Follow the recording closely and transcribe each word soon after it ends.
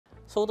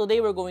So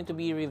today we're going to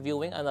be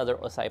reviewing another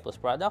Ocypus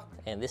product,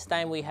 and this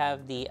time we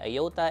have the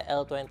Iota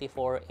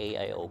L24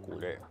 AIO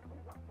cooler.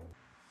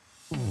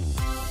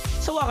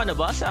 Sawa ka na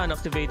ba sa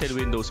unactivated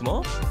Windows mo?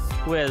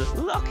 Well,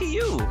 lucky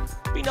you!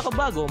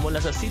 Pinakabago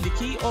mula sa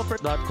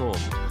cdkeyoffer.com.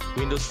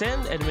 Windows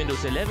 10 and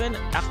Windows 11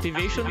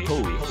 activation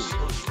codes.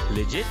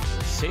 Legit,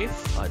 safe,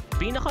 at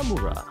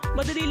pinakamura.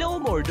 Madali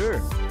lang umorder.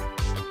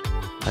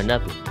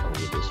 Hanapin ang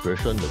Windows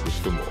version na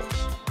gusto mo.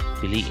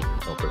 Piliin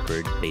ang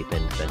preferred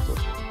payment method.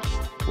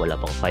 Wala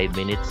pang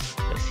 5 minutes,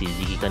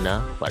 nagsisigi ka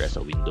na para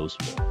sa Windows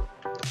mo.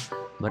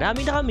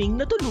 Marami na kaming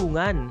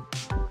natulungan.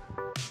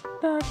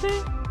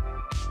 Dati,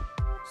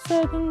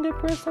 sad and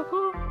depressed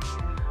ako.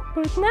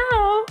 But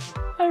now,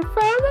 I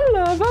found the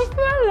love of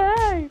my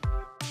life.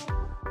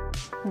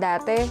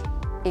 Dati,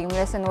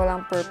 aimless and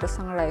walang purpose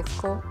ang life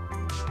ko.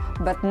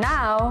 But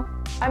now,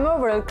 I'm a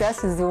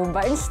world-class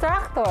Zumba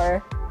instructor.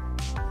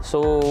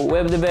 So,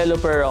 web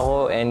developer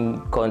ako and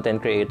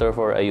content creator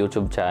for a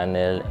YouTube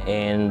channel.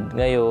 And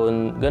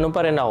ngayon, ganun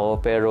pa rin ako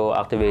pero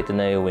activated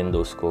na yung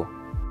Windows ko.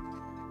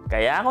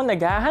 Kaya kung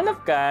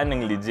naghahanap ka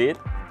ng legit,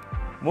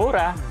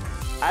 mura,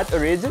 at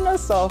original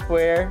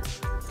software,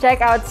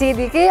 Check out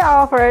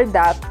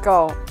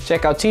cdkeyoffer.com.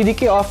 Check out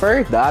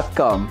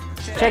cdkeyoffer.com.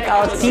 check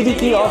out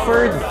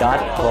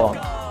cdkeyoffer.com.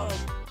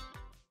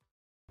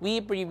 We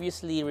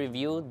previously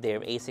reviewed their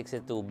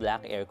A62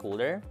 Black Air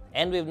Cooler,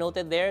 and we've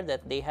noted there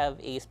that they have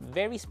a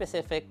very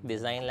specific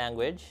design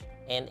language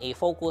and a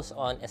focus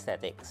on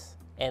aesthetics.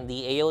 And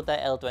the Iota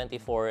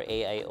L24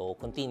 AIO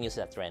continues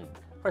that trend.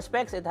 For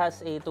specs, it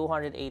has a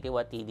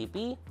 280-watt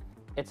TDP.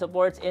 It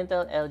supports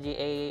Intel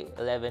LGA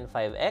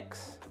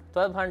 115X,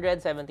 1200,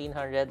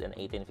 1700, and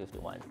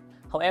 1851.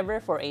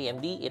 However, for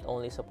AMD, it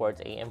only supports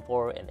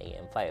AM4 and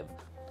AM5.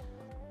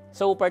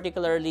 So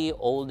particularly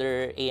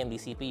older AMD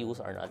CPUs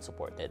are not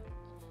supported.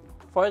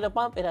 For the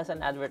pump, it has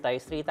an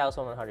advertised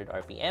 3100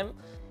 RPM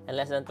and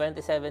less than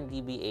 27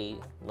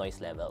 dBA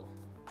noise level.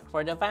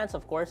 For the fans,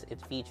 of course,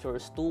 it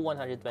features two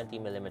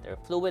 120mm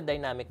fluid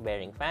dynamic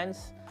bearing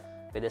fans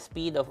with a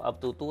speed of up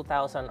to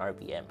 2000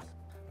 RPM.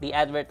 The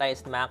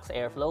advertised max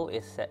airflow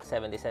is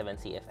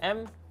 77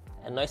 CFM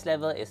and noise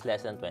level is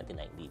less than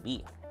 29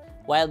 dB.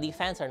 While the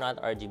fans are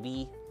not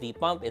RGB, the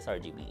pump is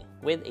RGB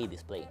with a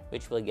display,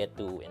 which we'll get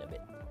to in a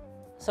bit.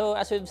 So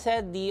as we've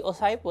said, the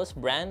Ocypus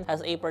brand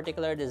has a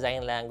particular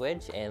design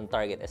language and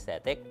target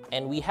aesthetic,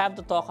 and we have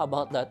to talk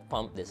about that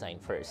pump design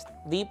first.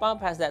 The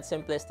pump has that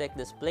simplistic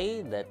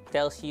display that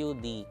tells you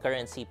the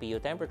current CPU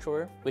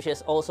temperature, which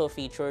is also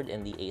featured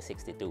in the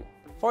A62.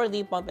 For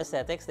the pump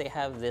aesthetics, they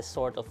have this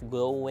sort of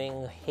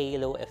glowing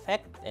halo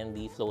effect in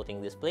the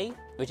floating display,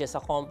 which is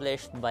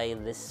accomplished by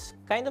this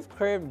kind of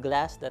curved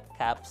glass that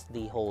caps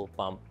the whole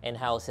pump and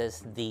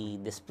houses the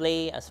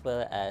display as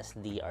well as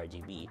the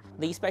RGB.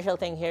 The special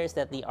thing here is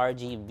that the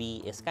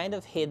RGB is kind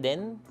of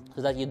hidden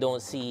so that you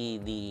don't see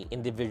the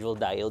individual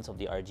diodes of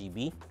the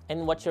RGB.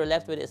 And what you're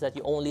left with is that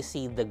you only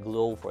see the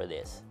glow for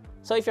this.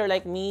 So if you're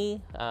like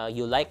me,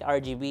 you like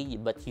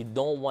RGB but you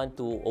don't want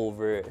to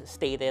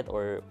overstate it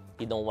or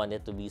you don't want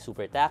it to be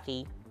super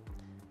tacky,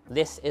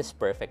 this is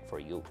perfect for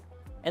you.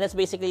 And that's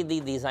basically the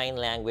design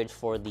language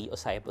for the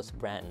Ocypus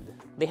brand.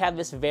 They have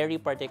this very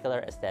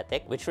particular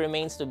aesthetic, which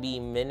remains to be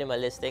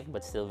minimalistic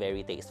but still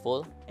very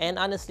tasteful. And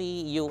honestly,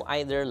 you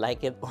either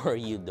like it or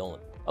you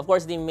don't. Of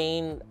course, the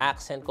main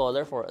accent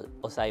color for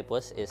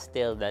Ocypus is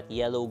still that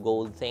yellow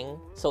gold thing.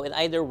 So it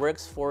either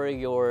works for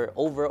your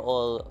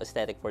overall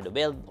aesthetic for the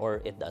build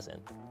or it doesn't.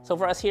 So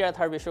for us here at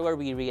Harvest Sugar,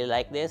 we really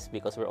like this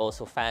because we're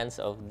also fans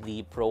of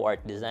the Pro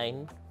Art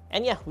design.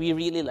 And yeah, we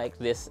really like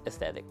this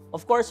aesthetic.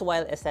 Of course,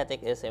 while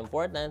aesthetic is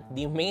important,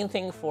 the main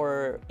thing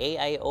for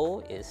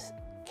AIO is,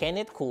 can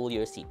it cool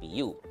your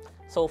CPU?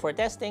 So for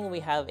testing,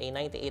 we have a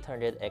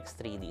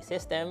 9800X3D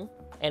system,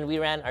 and we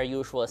ran our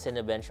usual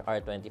Cinebench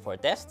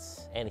R24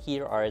 tests, and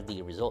here are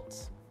the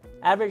results.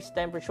 Average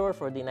temperature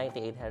for the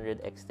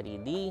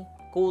 9800X3D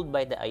cooled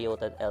by the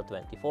Iota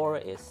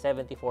L24 is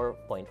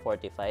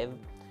 74.45,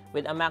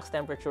 with a max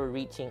temperature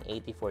reaching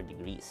 84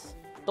 degrees.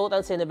 Total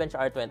Cinebench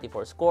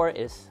R24 score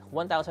is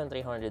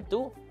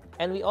 1302,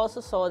 and we also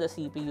saw the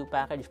CPU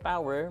package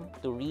power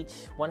to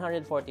reach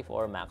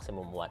 144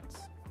 maximum watts.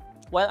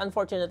 While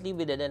unfortunately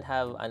we didn't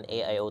have an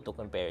AIO to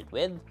compare it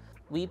with,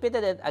 we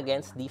pitted it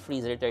against the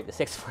Freezer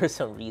 36 for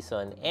some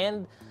reason,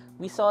 and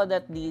we saw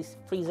that the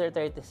Freezer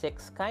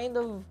 36 kind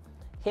of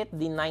hit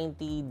the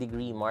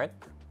 90-degree mark,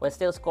 while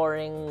still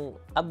scoring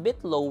a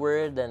bit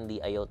lower than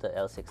the Iota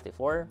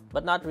L64,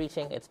 but not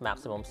reaching its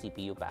maximum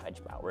CPU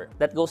package power.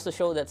 That goes to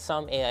show that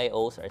some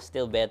AIOs are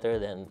still better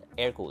than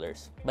air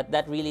coolers, but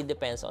that really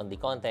depends on the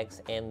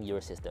context and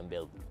your system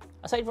build.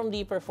 Aside from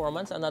the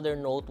performance, another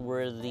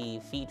noteworthy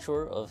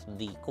feature of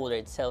the cooler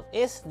itself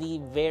is the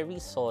very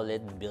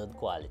solid build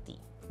quality.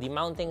 The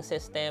mounting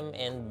system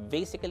and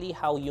basically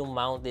how you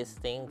mount this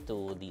thing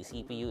to the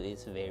CPU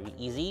is very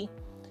easy.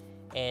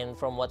 And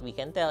from what we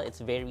can tell, it's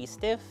very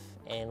stiff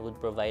and would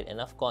provide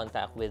enough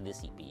contact with the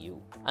CPU,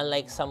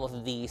 unlike some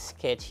of the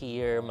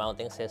sketchier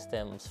mounting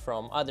systems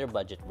from other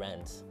budget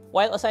brands.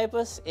 While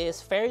Ocypus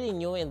is fairly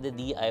new in the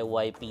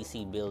DIY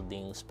PC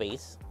building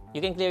space,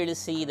 you can clearly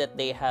see that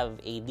they have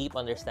a deep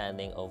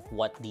understanding of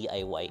what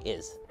DIY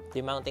is.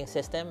 The mounting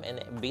system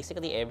and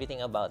basically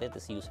everything about it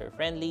is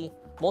user-friendly.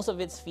 Most of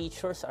its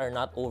features are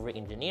not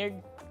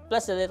over-engineered.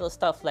 Plus, the little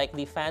stuff like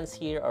the fans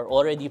here are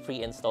already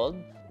pre-installed,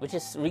 which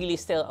is really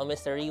still a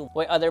mystery,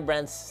 while other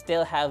brands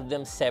still have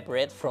them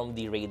separate from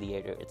the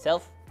radiator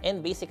itself.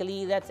 And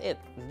basically, that's it.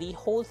 The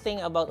whole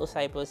thing about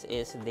Ocypus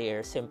is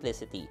their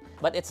simplicity.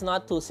 But it's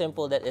not too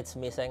simple that it's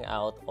missing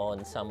out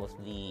on some of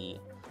the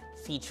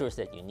features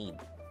that you need.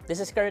 This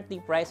is currently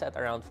priced at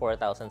around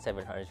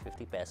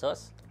 4,750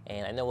 pesos.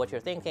 And I know what you're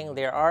thinking,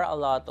 there are a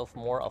lot of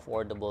more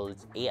affordable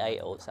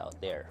AIOs out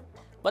there.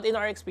 But in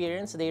our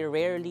experience, they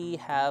rarely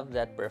have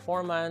that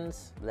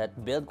performance,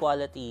 that build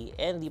quality,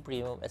 and the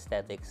premium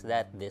aesthetics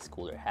that this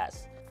cooler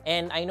has.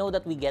 And I know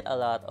that we get a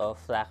lot of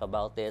flack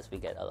about this, we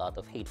get a lot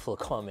of hateful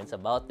comments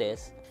about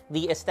this.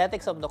 The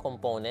aesthetics of the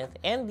component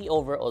and the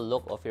overall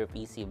look of your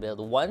PC build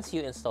once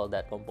you install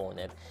that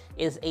component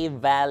is a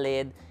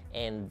valid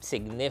and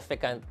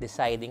significant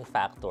deciding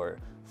factor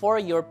for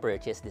your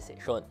purchase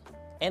decision.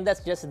 And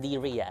that's just the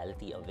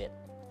reality of it.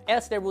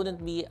 Else there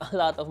wouldn't be a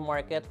lot of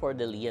market for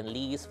the Lian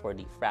Lees, for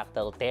the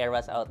Fractal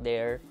Terras out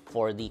there,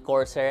 for the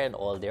Corsair and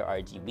all their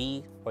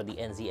RGB, for the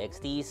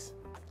NZXTs.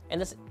 And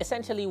that's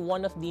essentially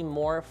one of the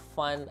more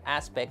fun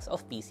aspects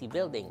of PC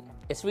building.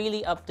 It's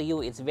really up to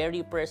you. It's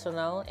very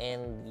personal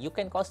and you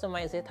can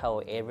customize it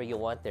however you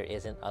want. There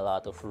isn't a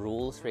lot of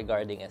rules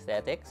regarding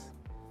aesthetics.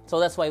 So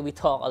that's why we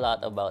talk a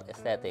lot about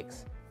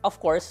aesthetics. Of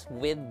course,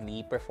 with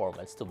the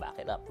performance to back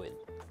it up with.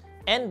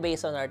 And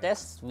based on our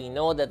tests, we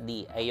know that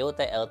the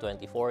Iota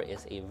L24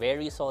 is a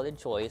very solid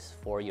choice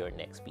for your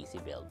next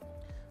PC build.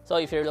 So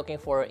if you're looking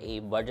for a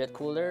budget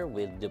cooler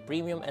with the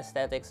premium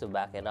aesthetics to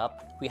back it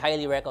up, we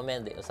highly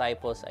recommend the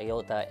Ocypus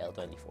Iota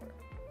L24.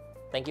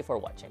 Thank you for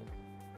watching.